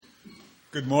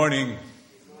Good morning.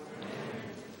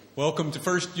 Welcome to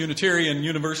First Unitarian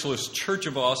Universalist Church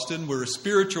of Austin. We're a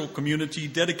spiritual community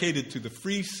dedicated to the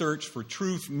free search for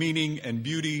truth, meaning, and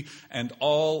beauty, and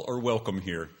all are welcome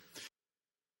here.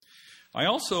 I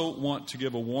also want to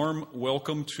give a warm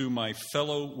welcome to my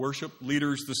fellow worship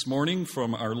leaders this morning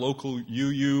from our local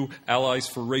UU Allies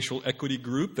for Racial Equity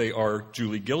group. They are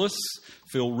Julie Gillis,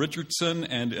 Phil Richardson,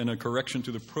 and in a correction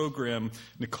to the program,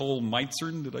 Nicole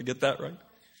Meitzern. Did I get that right?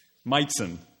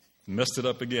 Meitzen. Messed it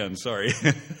up again, sorry.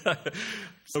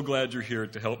 So glad you're here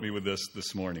to help me with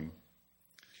this morning.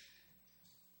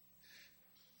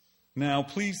 Now,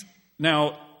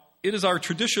 it is our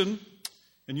tradition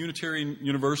in Unitarian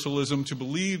Universalism to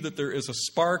believe that there is a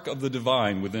spark of the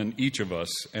divine within each of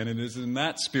us, and it is in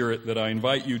that spirit that I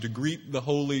invite you to greet the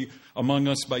holy among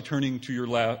us by turning to your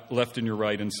left and your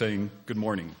right and saying, good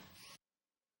morning.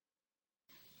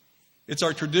 It's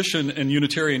our tradition in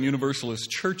Unitarian Universalist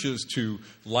churches to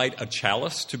light a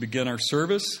chalice to begin our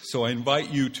service, so I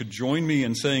invite you to join me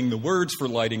in saying the words for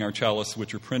lighting our chalice,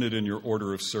 which are printed in your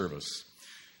order of service.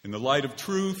 In the light of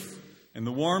truth and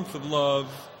the warmth of love,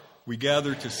 we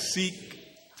gather to seek,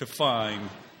 to find,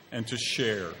 and to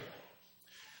share.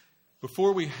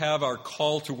 Before we have our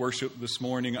call to worship this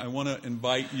morning, I want to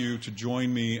invite you to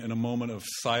join me in a moment of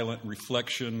silent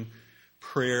reflection,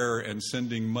 prayer, and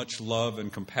sending much love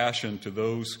and compassion to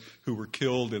those who were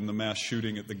killed in the mass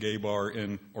shooting at the gay bar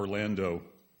in Orlando.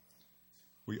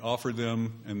 We offer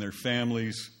them and their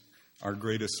families our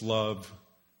greatest love,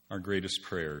 our greatest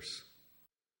prayers.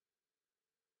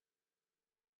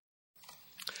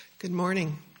 Good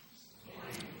morning.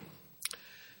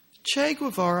 Che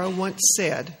Guevara once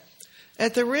said,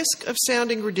 "At the risk of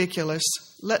sounding ridiculous,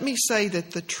 let me say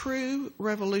that the true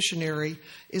revolutionary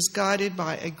is guided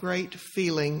by a great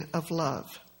feeling of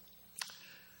love."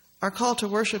 Our call to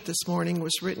worship this morning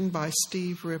was written by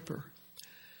Steve Ripper.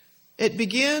 It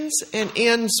begins and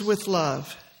ends with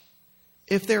love.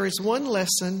 If there is one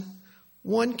lesson,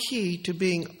 one key to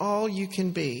being all you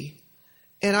can be,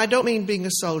 and I don't mean being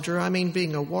a soldier, I mean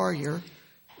being a warrior,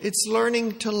 it's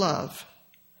learning to love.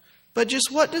 But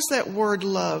just what does that word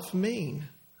love mean?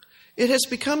 It has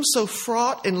become so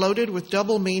fraught and loaded with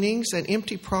double meanings and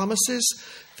empty promises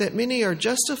that many are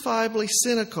justifiably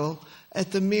cynical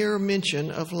at the mere mention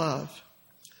of love.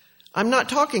 I'm not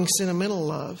talking sentimental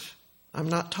love. I'm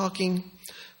not talking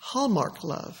Hallmark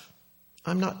love.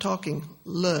 I'm not talking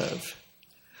love.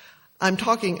 I'm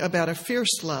talking about a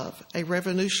fierce love, a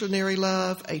revolutionary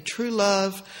love, a true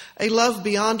love, a love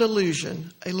beyond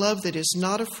illusion, a love that is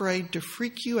not afraid to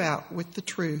freak you out with the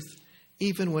truth,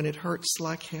 even when it hurts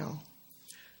like hell.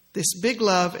 This big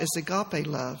love is agape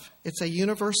love. It's a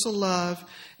universal love,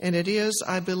 and it is,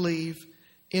 I believe,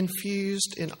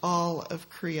 infused in all of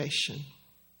creation.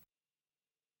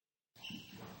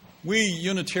 We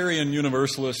Unitarian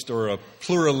Universalists are a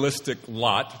pluralistic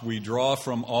lot. We draw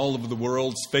from all of the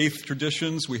world's faith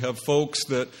traditions. We have folks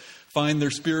that find their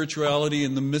spirituality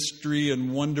in the mystery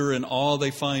and wonder and awe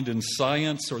they find in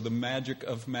science or the magic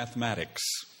of mathematics.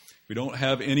 We don't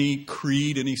have any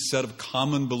creed, any set of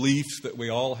common beliefs that we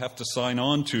all have to sign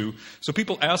on to. So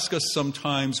people ask us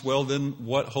sometimes, well, then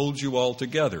what holds you all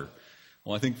together?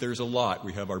 Well, I think there's a lot.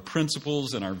 We have our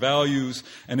principles and our values,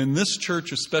 and in this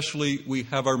church especially, we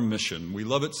have our mission. We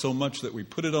love it so much that we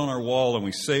put it on our wall and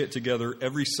we say it together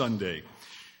every Sunday.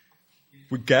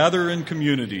 We gather in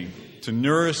community to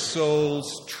nourish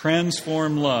souls,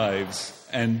 transform lives,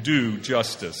 and do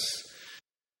justice.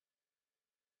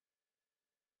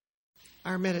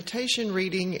 Our meditation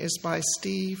reading is by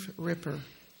Steve Ripper.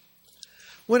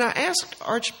 When I asked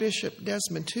Archbishop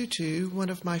Desmond Tutu one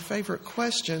of my favorite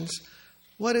questions,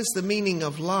 "What is the meaning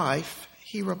of life?"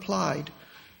 he replied,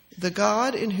 "The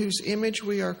God in whose image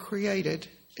we are created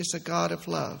is a God of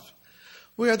love.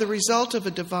 We are the result of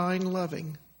a divine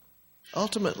loving.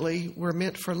 Ultimately, we're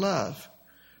meant for love.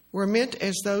 We're meant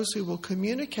as those who will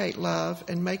communicate love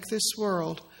and make this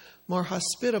world more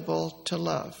hospitable to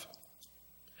love."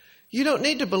 You don't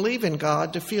need to believe in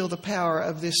God to feel the power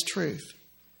of this truth.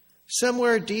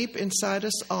 Somewhere deep inside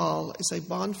us all is a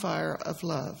bonfire of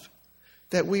love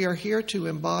that we are here to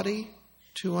embody,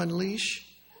 to unleash,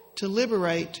 to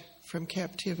liberate from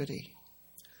captivity.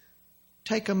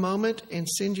 Take a moment and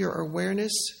send your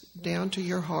awareness down to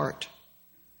your heart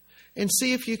and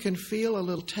see if you can feel a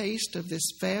little taste of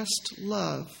this vast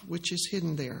love which is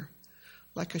hidden there,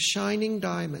 like a shining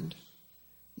diamond,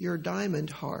 your diamond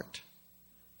heart.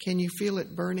 Can you feel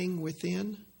it burning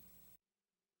within?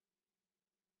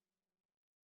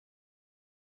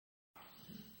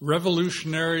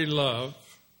 Revolutionary love.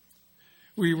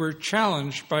 We were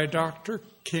challenged by Dr.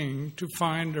 King to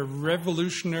find a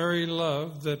revolutionary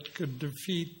love that could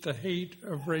defeat the hate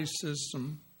of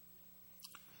racism.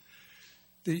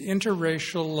 The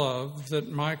interracial love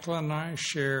that Michael and I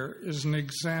share is an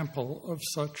example of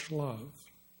such love.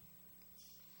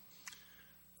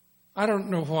 I don't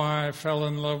know why I fell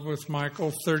in love with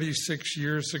Michael 36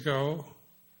 years ago.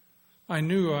 I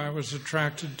knew I was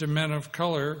attracted to men of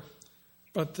color,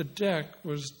 but the deck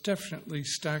was definitely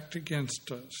stacked against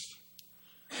us.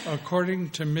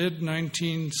 According to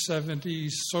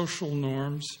mid-1970s social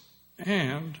norms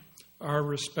and our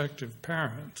respective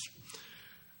parents,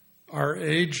 our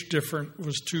age difference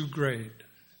was too great.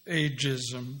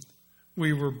 Ageism,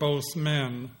 we were both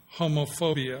men,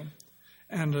 homophobia,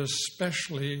 and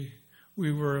especially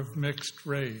we were of mixed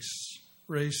race,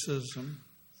 racism.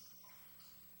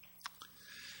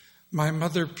 My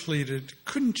mother pleaded,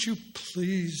 "Couldn't you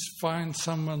please find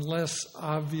someone less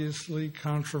obviously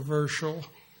controversial?"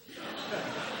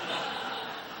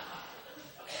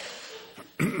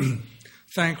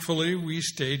 Thankfully, we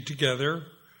stayed together,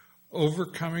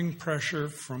 overcoming pressure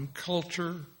from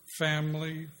culture,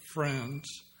 family, friends.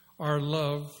 Our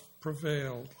love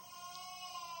prevailed.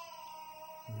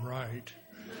 Right.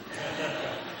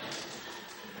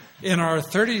 In our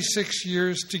 36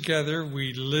 years together,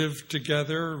 we lived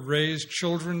together, raised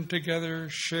children together,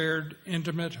 shared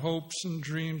intimate hopes and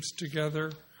dreams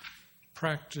together,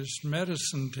 practiced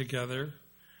medicine together,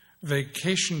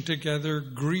 vacationed together,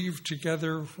 grieved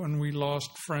together when we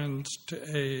lost friends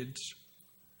to AIDS.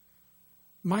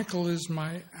 Michael is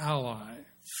my ally,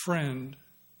 friend,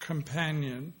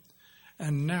 companion,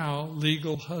 and now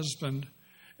legal husband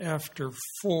after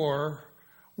 4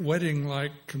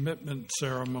 wedding-like commitment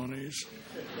ceremonies.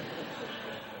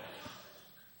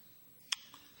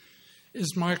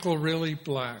 Is Michael really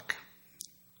black?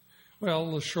 Well,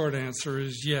 the short answer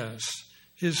is yes.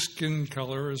 His skin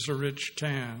color is a rich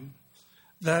tan.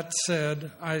 That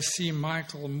said, I see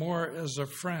Michael more as a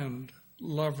friend,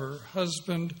 lover,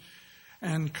 husband,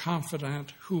 and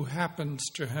confidant who happens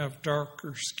to have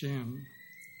darker skin.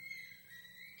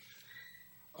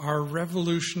 Our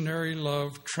revolutionary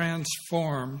love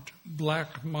transformed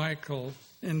Black Michael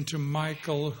into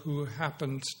Michael who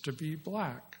happens to be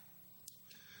black.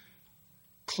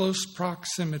 Close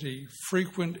proximity,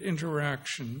 frequent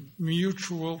interaction,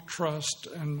 mutual trust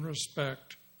and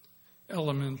respect,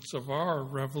 elements of our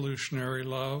revolutionary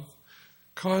love,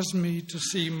 caused me to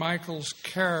see Michael's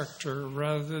character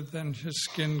rather than his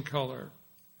skin color.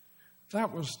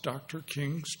 That was Dr.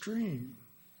 King's dream.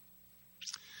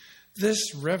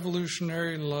 This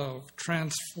revolutionary love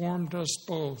transformed us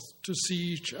both to see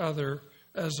each other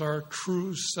as our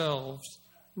true selves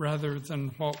rather than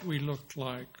what we looked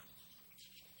like.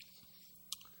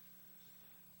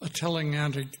 A telling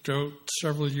anecdote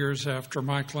several years after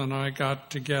Michael and I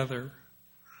got together.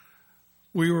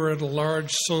 We were at a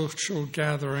large social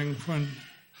gathering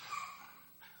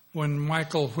when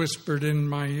Michael whispered in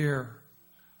my ear,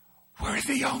 "We're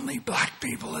the only black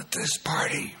people at this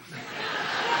party."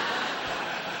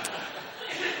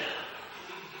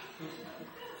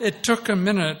 It took a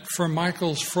minute for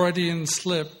Michael's Freudian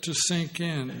slip to sink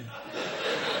in.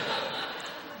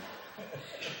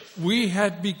 We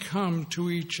had become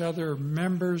to each other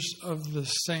members of the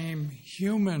same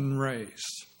human race.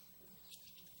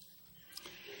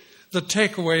 The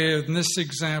takeaway in this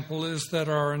example is that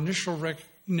our initial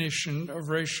recognition of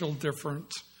racial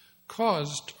difference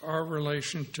caused our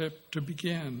relationship to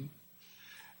begin.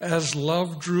 As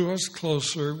love drew us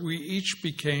closer, we each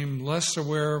became less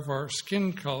aware of our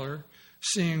skin color,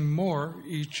 seeing more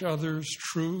each other's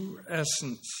true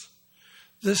essence.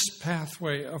 This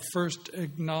pathway of first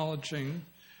acknowledging,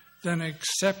 then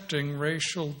accepting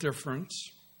racial difference,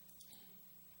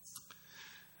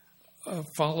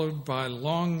 followed by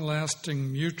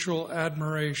long-lasting mutual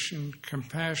admiration,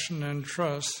 compassion, and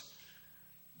trust,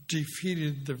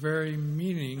 defeated the very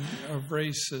meaning of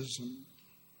racism.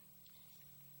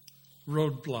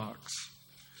 Roadblocks.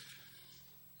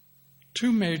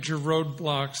 2 major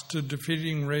roadblocks to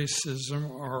defeating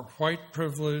racism are white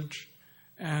privilege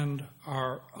and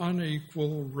our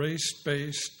unequal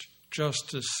race-based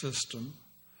justice system.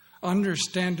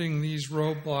 Understanding these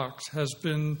roadblocks has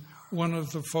been one of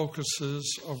the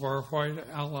focuses of our White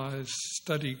Allies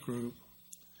study group.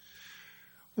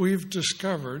 We've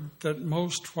discovered that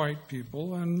most white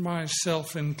people, and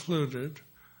myself included,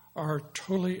 are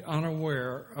totally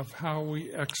unaware of how we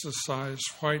exercise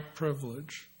white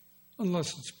privilege,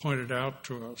 unless it's pointed out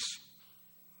to us.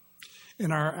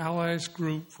 In our Allies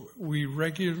group, we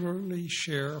regularly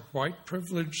share white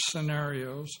privilege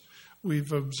scenarios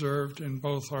we've observed in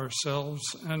both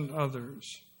ourselves and others.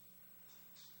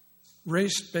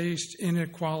 Race-based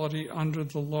inequality under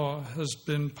the law has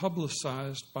been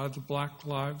publicized by the Black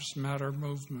Lives Matter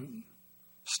movement.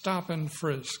 Stop and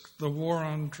frisk, the war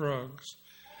on drugs,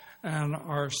 and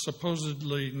our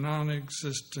supposedly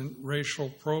non-existent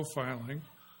racial profiling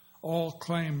all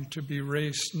claim to be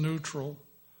race neutral,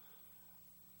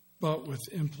 but with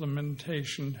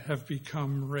implementation have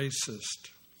become racist.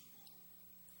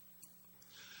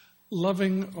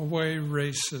 Loving away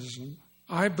racism.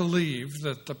 I believe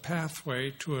that the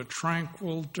pathway to a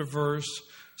tranquil, diverse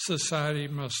society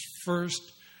must first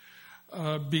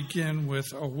begin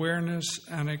with awareness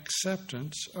and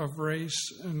acceptance of race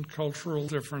and cultural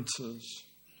differences.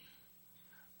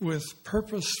 With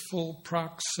purposeful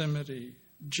proximity,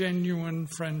 genuine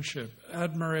friendship,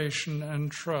 admiration,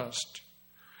 and trust,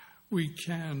 we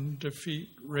can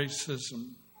defeat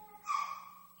racism.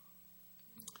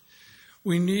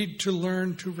 We need to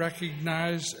learn to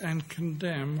recognize and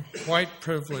condemn white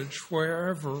privilege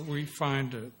wherever we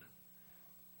find it.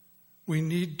 We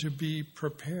need to be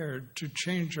prepared to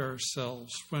change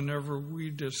ourselves whenever we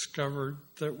discover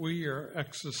that we are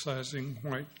exercising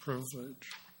white privilege.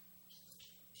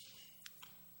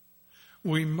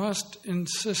 We must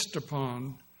insist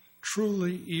upon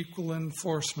truly equal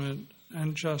enforcement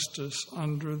and justice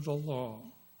under the law.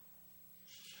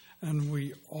 And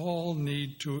we all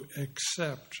need to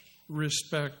accept,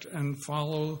 respect, and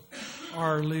follow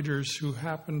our leaders who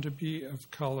happen to be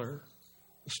of color,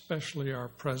 especially our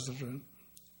president.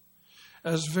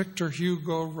 As Victor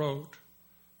Hugo wrote,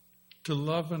 to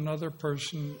love another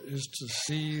person is to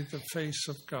see the face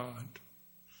of God.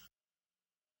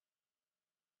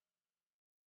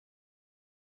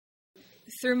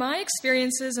 Through my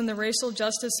experiences in the racial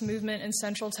justice movement in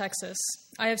Central Texas,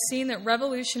 I have seen that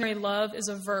revolutionary love is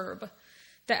a verb,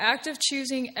 the act of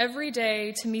choosing every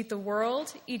day to meet the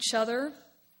world, each other,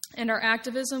 and our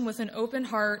activism with an open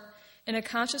heart and a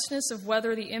consciousness of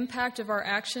whether the impact of our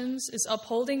actions is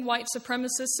upholding white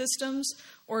supremacist systems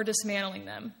or dismantling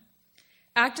them.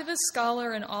 Activist,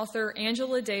 scholar, and author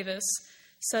Angela Davis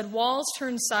said, "Walls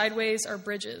turned sideways are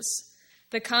bridges.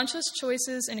 The conscious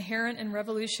choices inherent in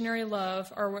revolutionary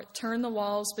love are what turn the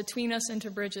walls between us into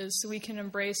bridges so we can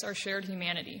embrace our shared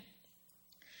humanity."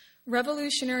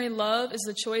 Revolutionary love is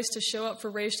the choice to show up for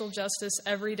racial justice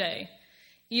every day,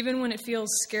 even when it feels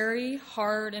scary,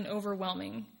 hard, and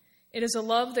overwhelming. It is a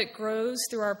love that grows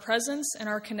through our presence and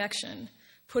our connection,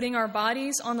 putting our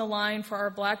bodies on the line for our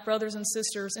Black brothers and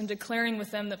sisters and declaring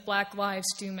with them that Black lives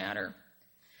do matter.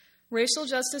 Racial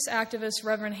justice activist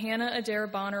Reverend Hannah Adair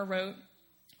Bonner wrote,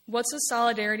 "What's a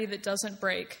solidarity that doesn't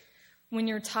break? When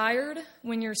you're tired,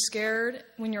 when you're scared,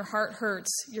 when your heart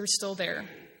hurts, you're still there."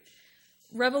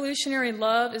 Revolutionary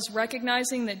love is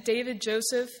recognizing that David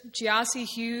Joseph, Giassi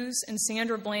Hughes, and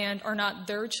Sandra Bland are not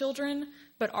their children,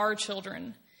 but our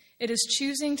children. It is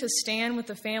choosing to stand with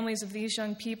the families of these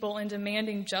young people and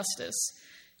demanding justice,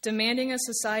 demanding a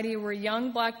society where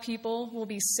young Black people will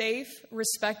be safe,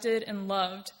 respected, and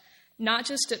loved, not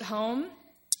just at home,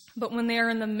 but when they are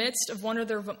in the midst of one of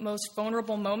their most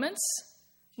vulnerable moments,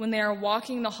 when they are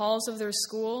walking the halls of their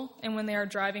school, and when they are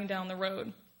driving down the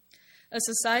road. A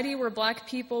society where Black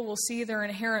people will see their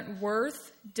inherent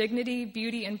worth, dignity,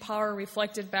 beauty, and power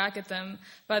reflected back at them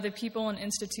by the people and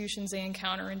institutions they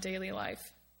encounter in daily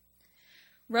life.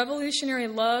 Revolutionary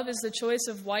love is the choice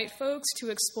of white folks to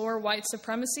explore white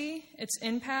supremacy, its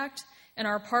impact, and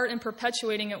our part in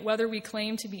perpetuating it, whether we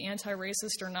claim to be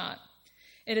anti-racist or not.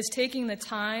 It is taking the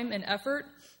time and effort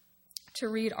to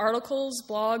read articles,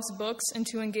 blogs, books, and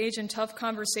to engage in tough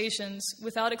conversations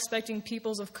without expecting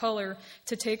peoples of color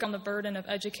to take on the burden of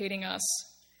educating us.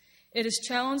 It is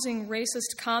challenging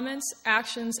racist comments,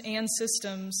 actions, and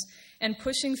systems, and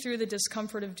pushing through the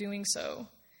discomfort of doing so.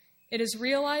 It is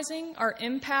realizing our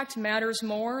impact matters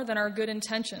more than our good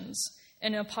intentions,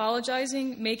 and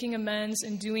apologizing, making amends,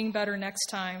 and doing better next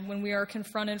time when we are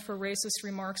confronted for racist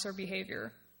remarks or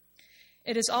behavior.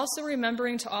 It is also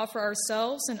remembering to offer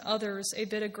ourselves and others a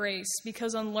bit of grace,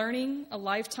 because unlearning a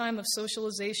lifetime of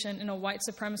socialization in a white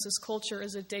supremacist culture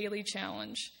is a daily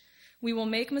challenge. We will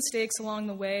make mistakes along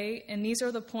the way, and these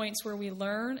are the points where we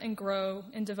learn and grow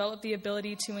and develop the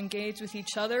ability to engage with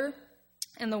each other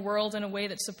and the world in a way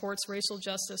that supports racial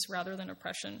justice rather than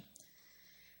oppression.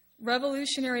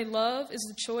 Revolutionary love is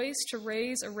the choice to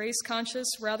raise a race-conscious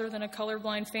rather than a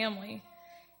colorblind family.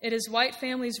 It is white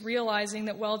families realizing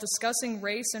that while discussing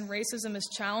race and racism is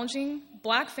challenging,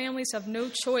 Black families have no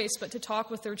choice but to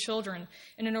talk with their children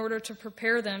in order to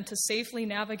prepare them to safely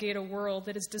navigate a world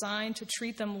that is designed to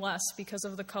treat them less because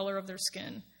of the color of their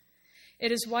skin.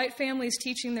 It is white families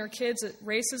teaching their kids that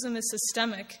racism is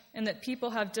systemic and that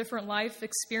people have different life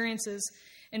experiences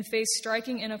and face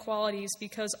striking inequalities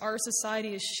because our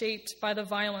society is shaped by the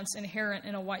violence inherent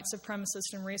in a white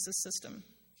supremacist and racist system.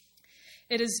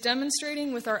 It is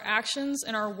demonstrating with our actions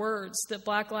and our words that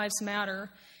Black Lives Matter,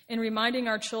 and reminding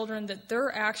our children that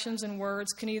their actions and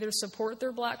words can either support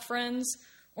their Black friends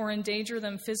or endanger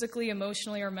them physically,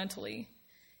 emotionally, or mentally.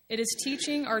 It is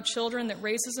teaching our children that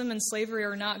racism and slavery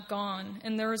are not gone,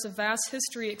 and there is a vast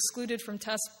history excluded from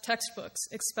textbooks,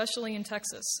 especially in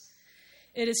Texas.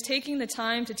 It is taking the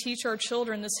time to teach our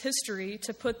children this history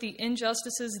to put the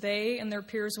injustices they and their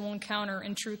peers will encounter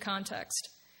in true context.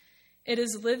 It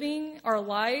is living our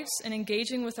lives and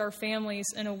engaging with our families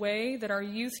in a way that our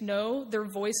youth know their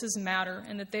voices matter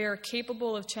and that they are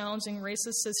capable of challenging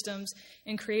racist systems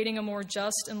and creating a more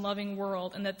just and loving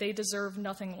world, and that they deserve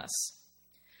nothing less.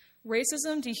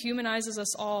 Racism dehumanizes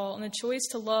us all, and the choice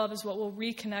to love is what will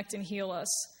reconnect and heal us.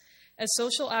 As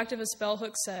social activist Bell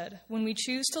Hooks said, when we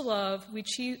choose to love, we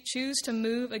choose to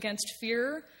move against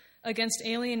fear, against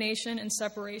alienation and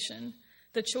separation.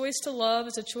 The choice to love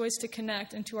is a choice to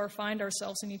connect and to find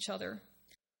ourselves in each other.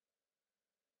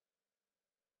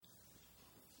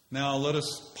 Now let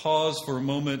us pause for a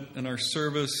moment in our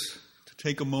service to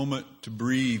take a moment to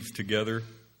breathe together,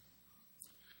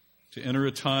 to enter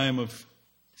a time of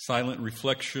silent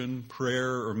reflection,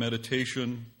 prayer, or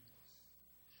meditation.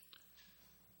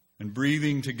 And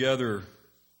breathing together,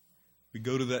 we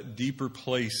go to that deeper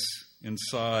place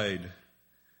inside.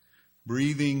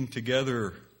 Breathing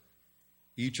together,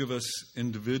 each of us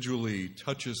individually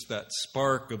touches that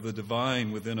spark of the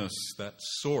divine within us, that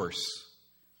source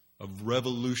of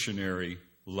revolutionary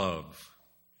love.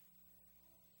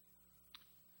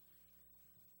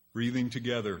 Breathing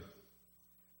together,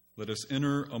 let us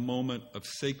enter a moment of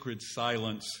sacred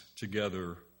silence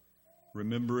together,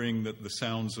 remembering that the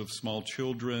sounds of small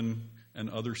children and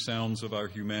other sounds of our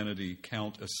humanity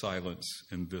count as silence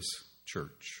in this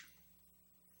church.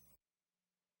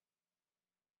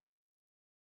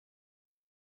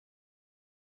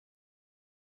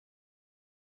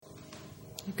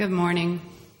 Good morning.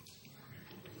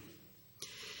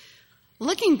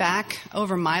 Looking back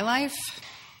over my life,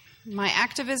 my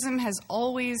activism has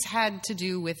always had to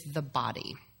do with the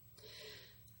body.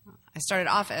 I started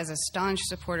off as a staunch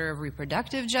supporter of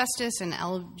reproductive justice and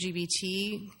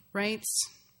LGBT rights.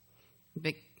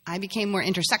 I became more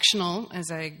intersectional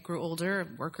as I grew older,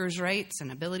 workers' rights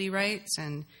and ability rights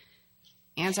and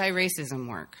anti-racism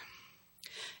work.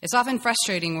 It's often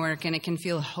frustrating work, and it can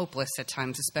feel hopeless at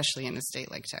times, especially in a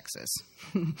state like Texas.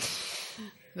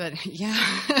 But yeah,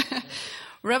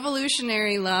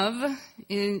 revolutionary love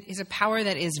is a power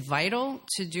that is vital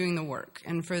to doing the work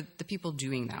and for the people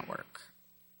doing that work.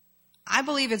 I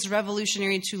believe it's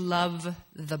revolutionary to love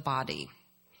the body.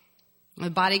 The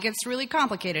body gets really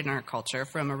complicated in our culture,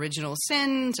 from original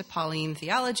sin to Pauline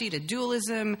theology to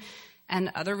dualism, and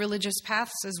other religious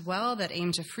paths as well that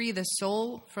aim to free the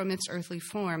soul from its earthly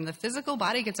form. The physical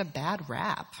body gets a bad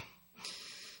rap.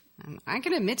 And I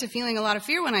can admit to feeling a lot of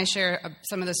fear when I share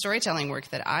some of the storytelling work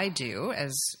that I do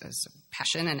as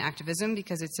passion and activism,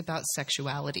 because it's about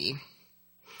sexuality.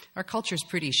 Our culture is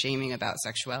pretty shaming about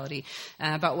sexuality,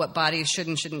 about what bodies should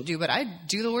and shouldn't do, but I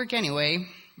do the work anyway.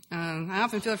 I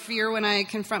often feel fear when I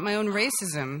confront my own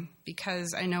racism,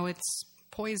 because I know it's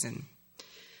poison.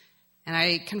 And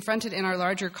I confront it in our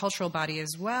larger cultural body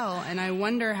as well, and I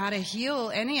wonder how to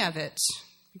heal any of it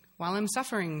while I'm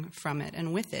suffering from it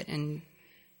and with it and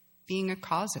being a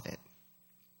cause of it.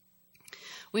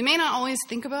 We may not always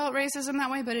think about racism that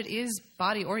way, but it is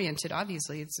body-oriented,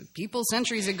 obviously. It's people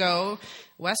centuries ago,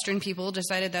 Western people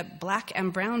decided that black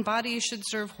and brown bodies should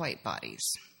serve white bodies.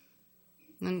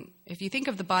 And if you think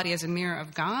of the body as a mirror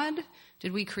of God,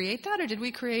 did we create that, or did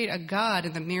we create a God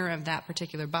in the mirror of that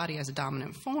particular body as a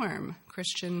dominant form?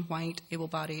 Christian, white,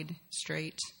 able-bodied,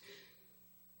 straight,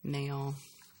 male.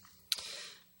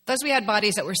 Thus, we had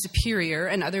bodies that were superior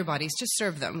and other bodies to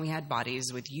serve them. We had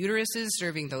bodies with uteruses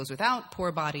serving those without,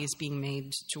 poor bodies being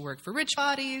made to work for rich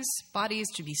bodies, bodies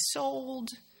to be sold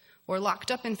or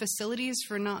locked up in facilities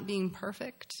for not being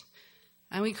perfect.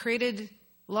 And we created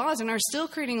laws and are still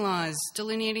creating laws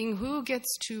delineating who gets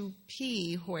to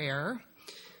pee where,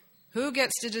 who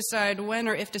gets to decide when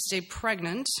or if to stay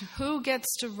pregnant, who gets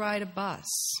to ride a bus,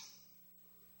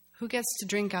 who gets to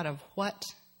drink out of what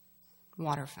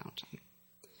water fountain.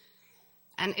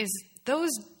 And as those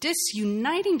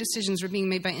disuniting decisions were being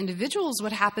made by individuals,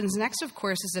 what happens next, of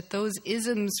course, is that those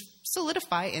isms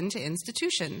solidify into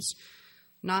institutions,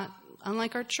 not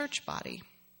unlike our church body.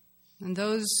 And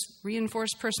those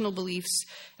reinforced personal beliefs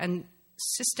and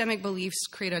systemic beliefs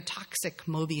create a toxic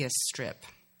Mobius strip.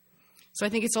 So I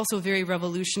think it's also very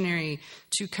revolutionary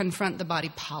to confront the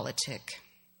body politic.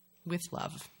 with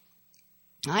love.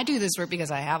 I do this work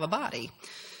because I have a body,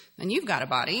 and you've got a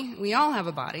body. We all have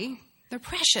a body. They're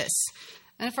precious.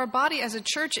 And if our body as a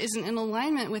church isn't in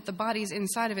alignment with the bodies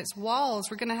inside of its walls,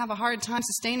 we're going to have a hard time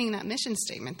sustaining that mission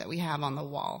statement that we have on the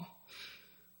wall.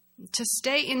 To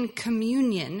stay in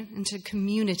communion, into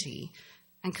community,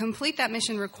 and complete that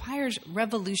mission requires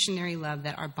revolutionary love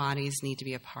that our bodies need to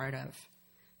be a part of.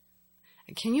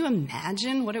 Can you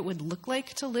imagine what it would look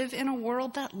like to live in a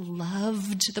world that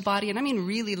loved the body? And I mean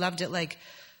really loved it like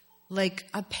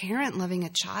a parent loving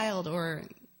a child, or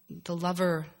the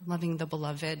lover loving the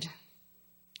beloved.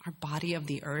 Our body of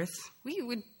the earth. We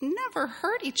would never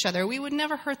hurt each other. We would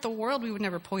never hurt the world. We would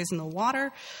never poison the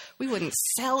water. We wouldn't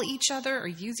sell each other or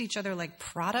use each other like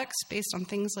products based on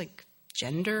things like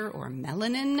gender or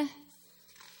melanin.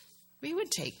 We would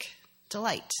take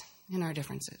delight in our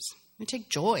differences. We take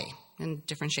joy in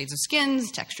different shades of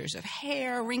skins, textures of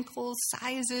hair, wrinkles,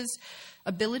 sizes,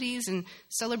 abilities, and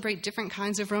celebrate different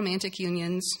kinds of romantic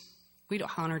unions. We'd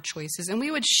honor choices, and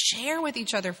we would share with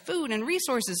each other food and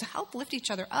resources, help lift each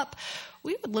other up.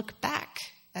 We would look back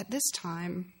at this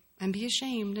time and be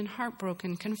ashamed and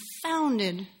heartbroken,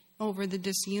 confounded over the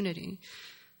disunity.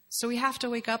 So we have to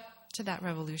wake up to that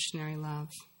revolutionary love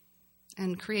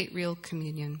and create real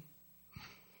communion.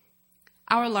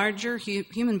 Our larger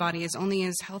human body is only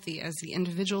as healthy as the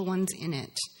individual ones in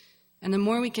it. And the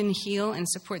more we can heal and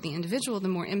support the individual, the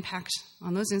more impact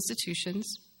on those institutions,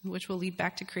 which will lead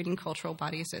back to creating cultural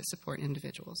bodies that support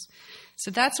individuals. So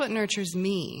that's what nurtures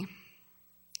me.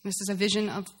 This is a vision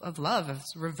of love, of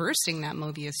reversing that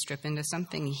Mobius strip into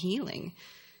something healing,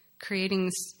 creating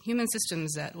human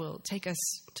systems that will take us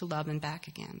to love and back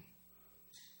again.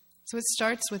 So it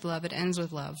starts with love, it ends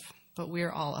with love, but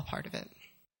we're all a part of it.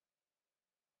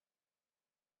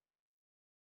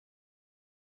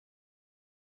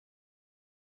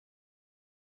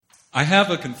 I have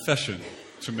a confession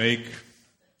to make.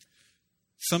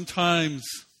 Sometimes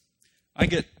I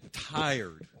get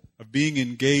tired of being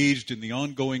engaged in the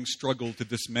ongoing struggle to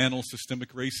dismantle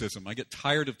systemic racism. I get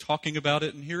tired of talking about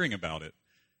it and hearing about it.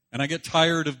 And I get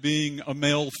tired of being a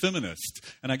male feminist.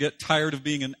 And I get tired of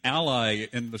being an ally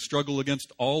in the struggle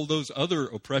against all those other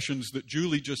oppressions that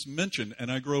Julie just mentioned. And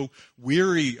I grow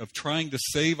weary of trying to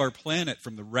save our planet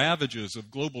from the ravages of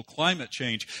global climate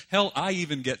change. Hell, I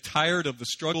even get tired of the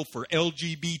struggle for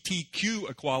LGBTQ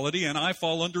equality, and I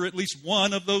fall under at least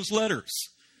one of those letters.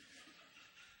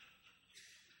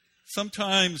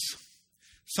 Sometimes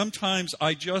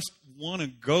I just want to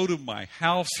go to my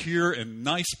house here in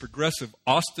nice progressive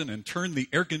Austin and turn the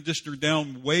air conditioner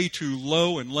down way too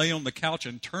low and lay on the couch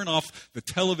and turn off the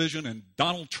television and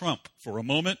Donald Trump for a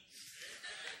moment.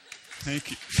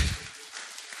 Thank you.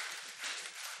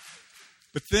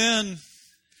 But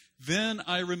then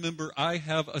I remember I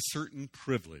have a certain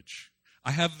privilege. I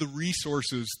have the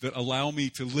resources that allow me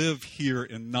to live here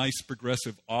in nice,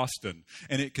 progressive Austin.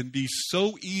 And it can be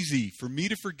so easy for me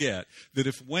to forget that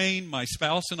if Wayne, my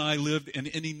spouse, and I lived in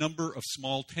any number of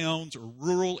small towns or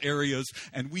rural areas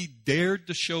and we dared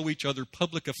to show each other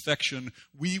public affection,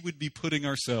 we would be putting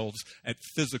ourselves at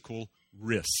physical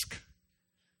risk.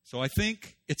 So I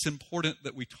think it's important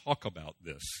that we talk about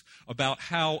this, about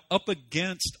how up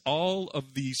against all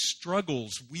of these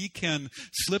struggles, we can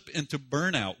slip into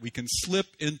burnout, we can slip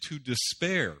into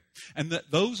despair, and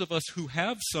that those of us who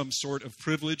have some sort of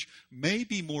privilege may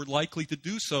be more likely to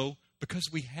do so because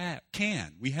we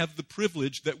can. We have the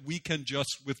privilege that we can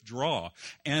just withdraw,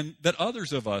 and that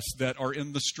others of us that are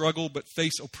in the struggle but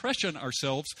face oppression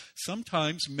ourselves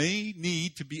sometimes may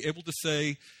need to be able to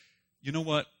say, you know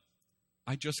what?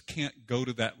 I just can't go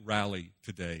to that rally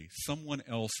today. Someone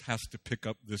else has to pick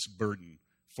up this burden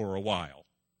for a while.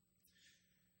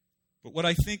 But what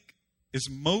I think is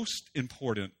most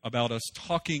important about us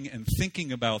talking and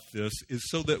thinking about this is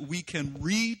so that we can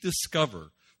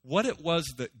rediscover what it was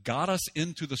that got us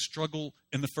into the struggle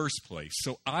in the first place.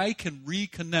 So I can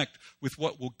reconnect with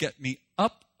what will get me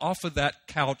up off of that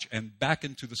couch and back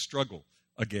into the struggle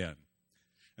again.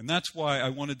 And that's why I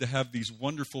wanted to have these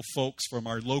wonderful folks from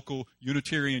our local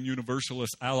Unitarian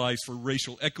Universalist Allies for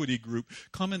Racial Equity group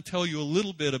come and tell you a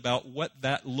little bit about what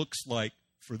that looks like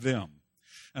for them.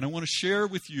 And I want to share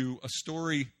with you a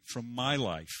story from my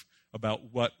life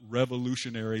about what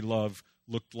revolutionary love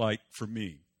looked like for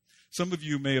me. Some of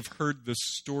you may have heard this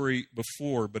story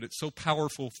before, but it's so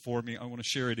powerful for me, I want to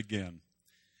share it again.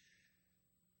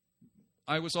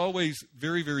 I was always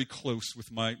very, very close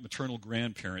with my maternal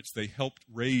grandparents. They helped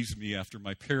raise me after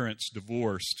my parents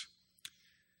divorced.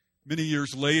 Many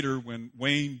years later, when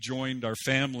Wayne joined our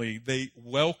family, they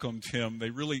welcomed him. They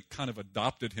really kind of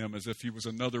adopted him as if he was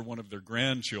another one of their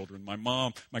grandchildren.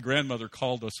 My grandmother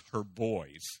called us her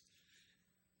boys.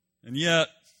 And yet,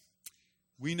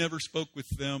 we never spoke with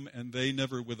them and they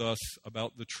never with us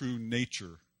about the true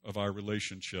nature of our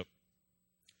relationship.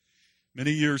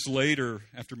 Many years later,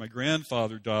 after my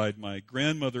grandfather died, my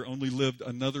grandmother only lived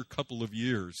another couple of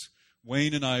years.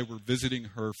 Wayne and I were visiting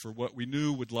her for what we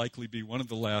knew would likely be one of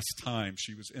the last times.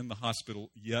 She was in the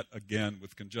hospital yet again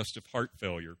with congestive heart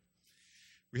failure.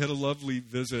 We had a lovely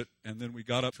visit, and then we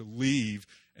got up to leave,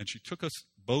 and she took us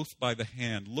both by the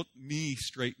hand, looked me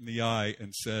straight in the eye,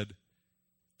 and said,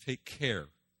 "Take care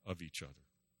of each other."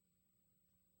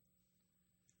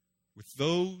 With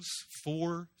those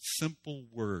 4 simple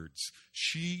words,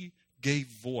 she gave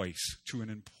voice to an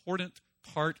important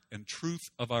part and truth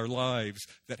of our lives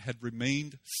that had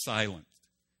remained silent.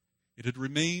 It had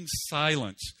remained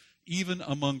silent even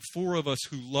among 4 of us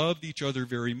who loved each other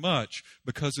very much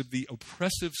because of the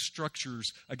oppressive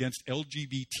structures against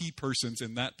LGBT persons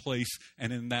in that place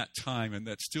and in that time, and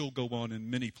that still go on in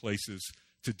many places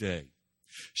today.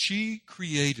 She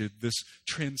created this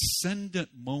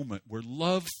transcendent moment where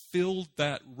love filled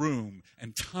that room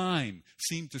and time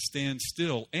seemed to stand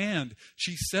still. And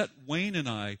she set Wayne and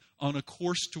I on a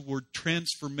course toward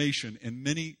transformation in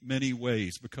many, many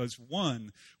ways. Because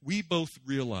one, we both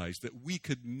realized that we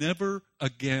could never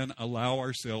again allow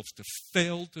ourselves to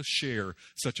fail to share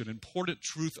such an important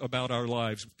truth about our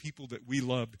lives with people that we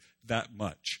loved that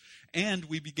much. And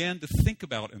we began to think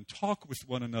about and talk with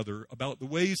one another about the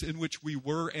ways in which we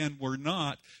were and were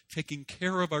not taking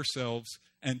care of ourselves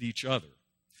and each other.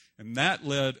 And that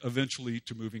led eventually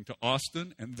to moving to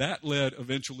Austin, and that led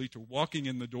eventually to walking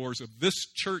in the doors of this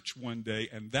church one day,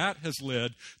 and that has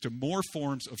led to more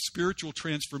forms of spiritual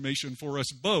transformation for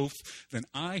us both than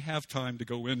I have time to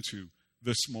go into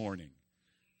this morning.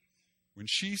 When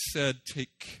she said,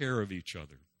 "Take care of each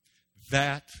other,"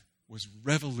 that was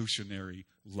revolutionary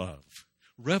love.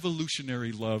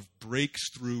 Revolutionary love breaks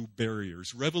through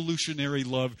barriers. Revolutionary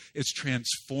love is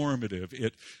transformative.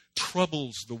 It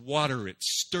troubles the water. It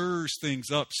stirs things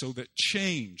up so that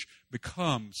change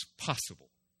becomes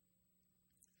possible.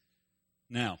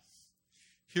 Now,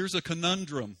 here's a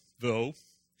conundrum, though.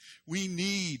 We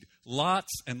need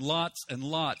lots and lots and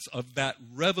lots of that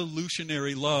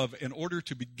revolutionary love in order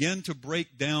to begin to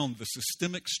break down the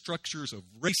systemic structures of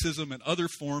racism and other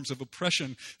forms of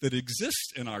oppression that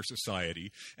exist in our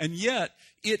society. And yet,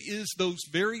 it is those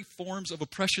very forms of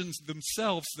oppressions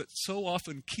themselves that so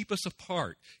often keep us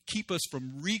apart, keep us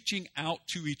from reaching out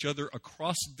to each other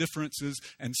across differences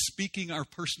and speaking our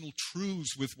personal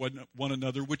truths with one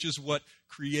another, which is what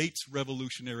creates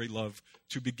revolutionary love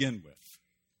to begin with.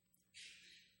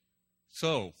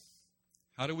 So,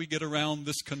 how do we get around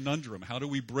this conundrum? How do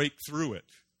we break through it?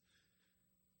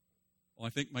 Well, I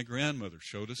think my grandmother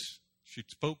showed us. She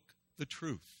spoke the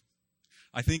truth.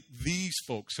 I think these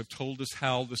folks have told us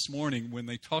how this morning when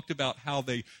they talked about how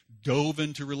they dove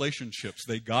into relationships.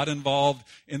 They got involved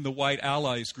in the White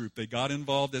Allies group. They got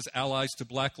involved as allies to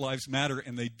Black Lives Matter,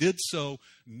 and they did so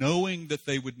knowing that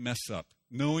they would mess up,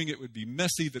 knowing it would be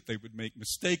messy, that they would make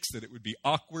mistakes, that it would be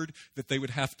awkward, that they would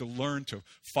have to learn to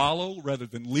follow rather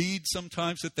than lead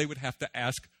sometimes, that they would have to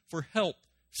ask for help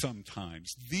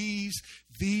sometimes.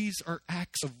 These are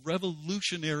acts of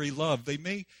revolutionary love. They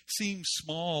may seem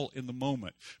small in the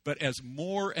moment, but as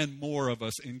more and more of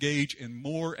us engage in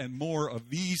more and more of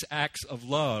these acts of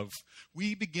love,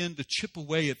 we begin to chip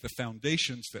away at the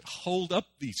foundations that hold up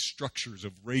these structures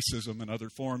of racism and other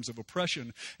forms of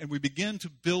oppression, and we begin to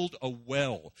build a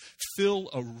well, fill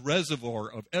a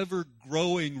reservoir of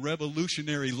ever-growing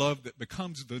revolutionary love that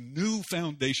becomes the new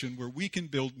foundation where we can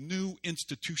build new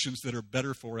institutions that are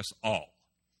better for us all.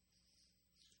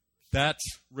 That's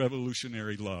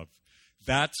revolutionary love.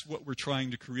 That's what we're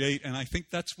trying to create, and I think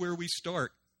that's where we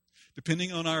start.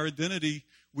 Depending on our identity,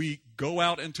 we go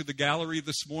out into the gallery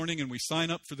this morning and we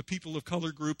sign up for the People of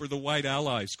Color group or the White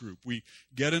Allies group. We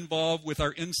get involved with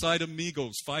our Inside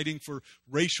Amigos fighting for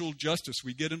racial justice.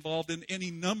 We get involved in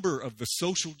any number of the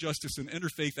social justice and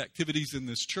interfaith activities in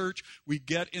this church. We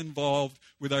get involved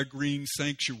with our Green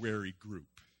Sanctuary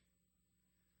group.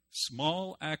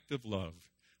 Small act of love.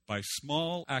 By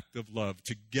small act of love,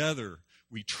 together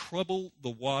we trouble the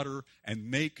water and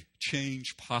make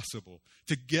change possible.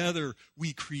 Together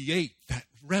we create that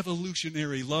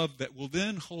revolutionary love that will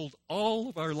then hold all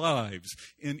of our lives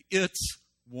in its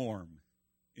warm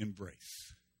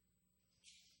embrace.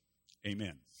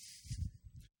 Amen.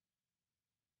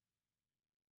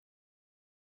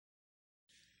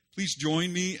 Please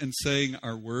join me in saying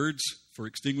our words for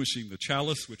extinguishing the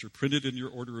chalice, which are printed in your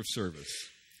order of service.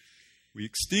 We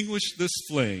extinguish this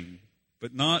flame,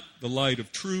 but not the light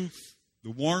of truth, the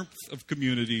warmth of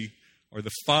community, or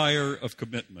the fire of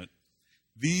commitment.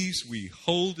 These we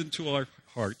hold into our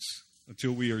hearts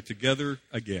until we are together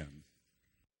again.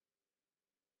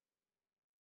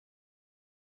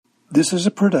 This is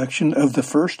a production of the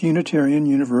First Unitarian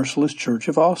Universalist Church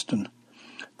of Austin.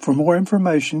 For more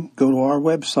information, go to our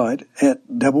website at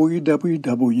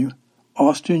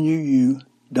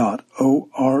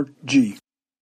www.austinuu.org.